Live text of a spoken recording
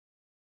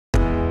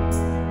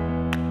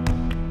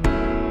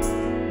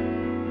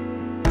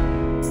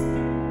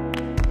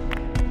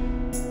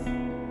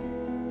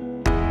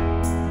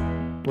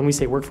When we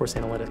say workforce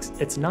analytics,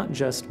 it's not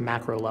just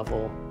macro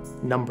level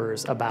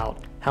numbers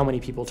about how many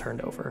people turned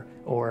over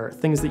or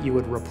things that you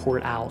would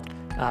report out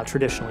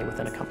traditionally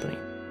within a company.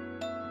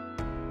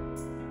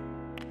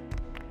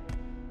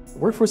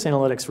 Workforce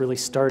analytics really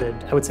started,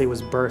 I would say,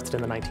 was birthed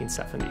in the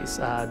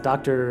 1970s.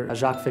 Dr.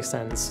 Jacques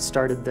Fixens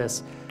started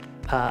this,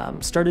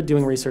 started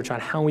doing research on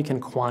how we can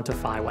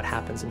quantify what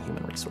happens in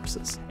human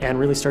resources, and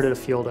really started a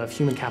field of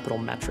human capital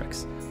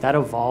metrics. That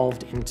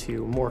evolved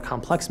into more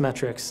complex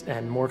metrics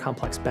and more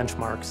complex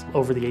benchmarks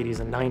over the 80s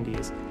and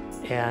 90s.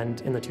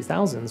 And in the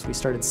 2000s, we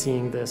started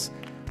seeing this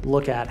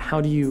look at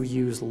how do you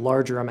use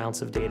larger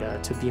amounts of data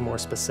to be more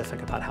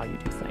specific about how you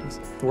do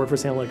things. The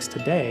workforce analytics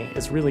today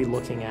is really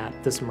looking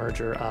at this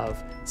merger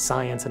of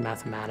science and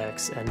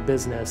mathematics and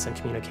business and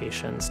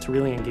communications to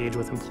really engage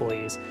with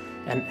employees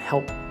and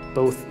help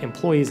both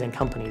employees and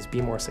companies be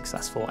more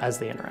successful as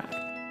they interact.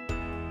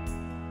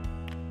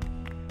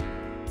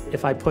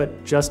 If I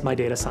put just my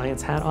data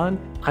science hat on,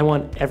 I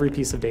want every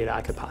piece of data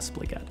I could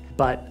possibly get.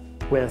 But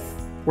with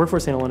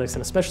workforce analytics,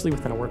 and especially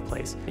within a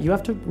workplace, you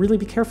have to really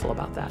be careful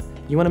about that.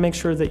 You want to make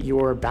sure that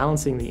you're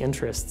balancing the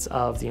interests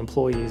of the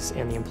employees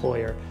and the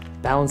employer,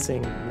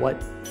 balancing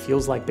what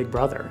feels like Big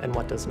Brother and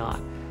what does not.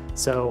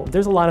 So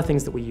there's a lot of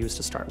things that we use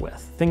to start with,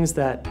 things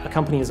that a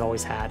company has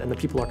always had and that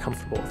people are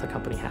comfortable with a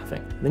company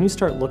having. And then you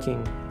start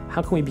looking,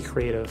 how can we be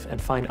creative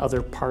and find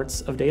other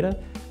parts of data?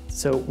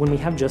 So when we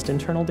have just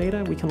internal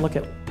data, we can look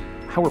at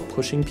how we're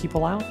pushing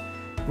people out.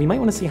 We might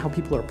want to see how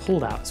people are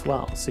pulled out as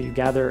well. So you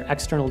gather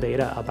external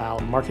data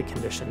about market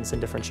conditions in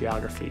different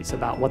geographies,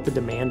 about what the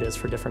demand is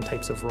for different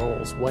types of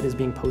roles, what is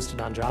being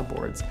posted on job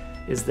boards.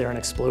 Is there an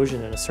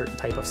explosion in a certain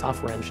type of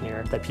software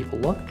engineer that people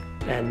look,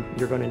 and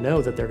you're going to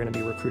know that they're going to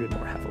be recruited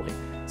more heavily.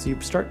 So you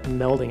start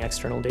melding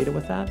external data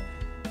with that,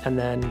 and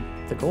then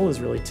the goal is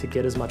really to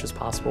get as much as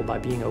possible by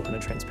being open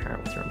and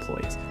transparent with your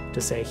employees, to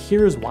say,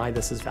 here's why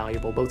this is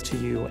valuable both to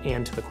you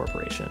and to the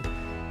corporation,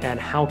 and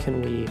how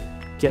can we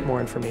get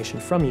more information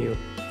from you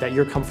that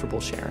you're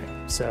comfortable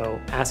sharing. So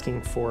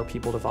asking for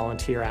people to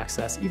volunteer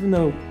access, even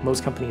though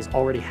most companies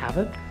already have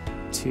it,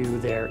 to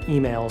their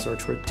emails or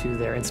to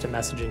their instant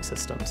messaging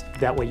systems.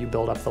 That way you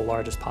build up the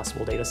largest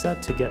possible data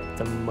set to get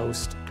the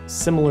most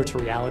similar to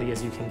reality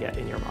as you can get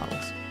in your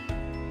models.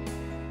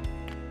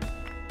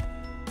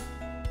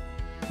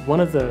 One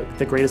of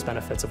the greatest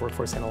benefits of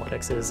workforce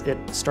analytics is it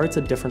starts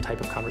a different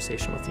type of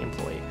conversation with the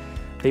employee.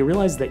 They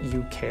realize that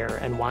you care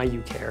and why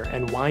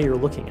you're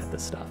looking at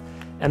this stuff.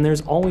 And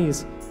there's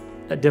always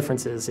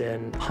differences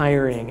in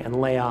hiring and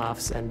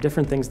layoffs and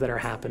different things that are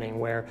happening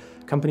where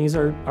companies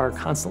are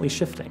constantly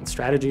shifting.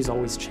 Strategies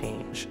always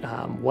change.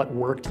 What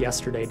worked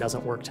yesterday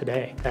doesn't work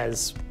today.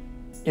 As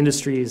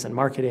industries and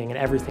marketing and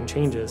everything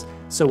changes,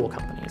 so will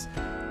companies.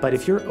 But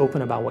if you're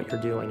open about what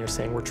you're doing, you're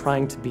saying we're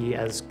trying to be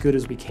as good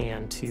as we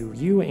can to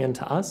you and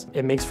to us,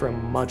 it makes for a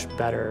much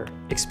better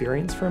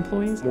experience for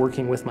employees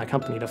working with my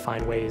company to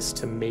find ways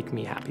to make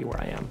me happy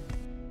where I am.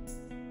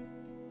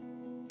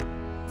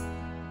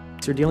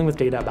 So you're dealing with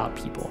data about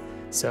people,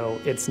 so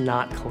it's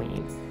not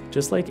clean.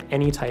 Just like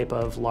any type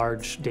of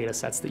large data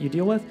sets that you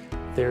deal with,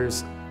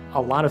 there's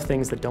a lot of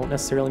things that don't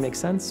necessarily make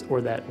sense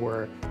or that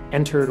were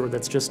entered or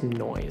that's just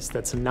noise,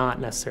 that's not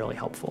necessarily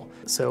helpful.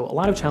 So a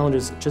lot of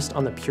challenges just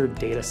on the pure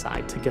data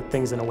side to get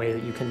things in a way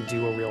that you can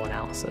do a real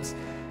analysis.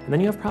 And then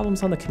you have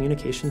problems on the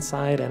communication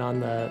side and on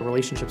the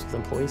relationships with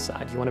employees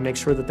side. You want to make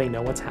sure that they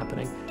know what's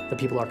happening, that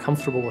people are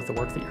comfortable with the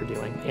work that you're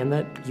doing, and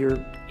that you're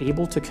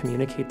able to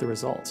communicate the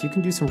results. You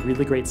can do some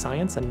really great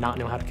science and not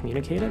know how to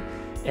communicate it,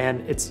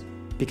 and it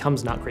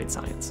becomes not great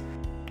science.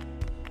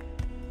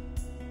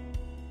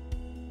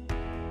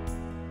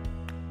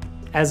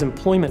 As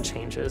employment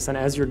changes and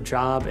as your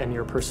job and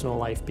your personal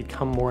life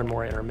become more and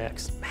more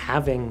intermixed,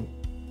 having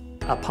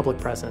a public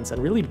presence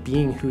and really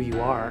being who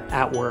you are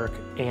at work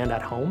and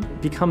at home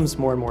becomes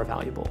more and more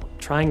valuable.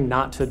 Trying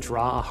not to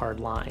draw a hard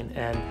line,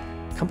 and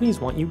companies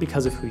want you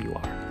because of who you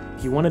are.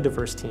 You want a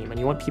diverse team and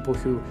you want people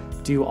who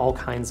do all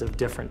kinds of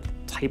different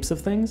types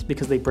of things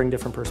because they bring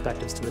different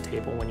perspectives to the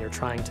table when you're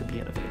trying to be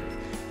innovative.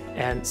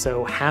 And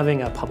so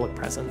having a public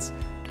presence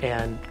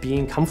and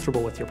being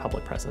comfortable with your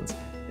public presence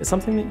is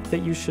something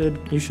that you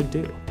should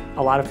do.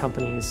 A lot of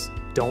companies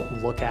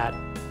don't look at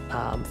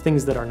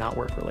things that are not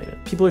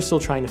work-related. People are still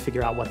trying to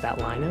figure out what that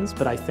line is,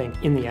 but I think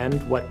in the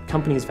end, what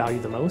companies value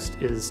the most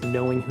is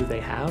knowing who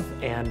they have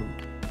and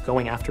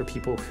going after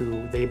people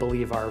who they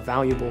believe are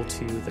valuable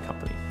to the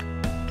company.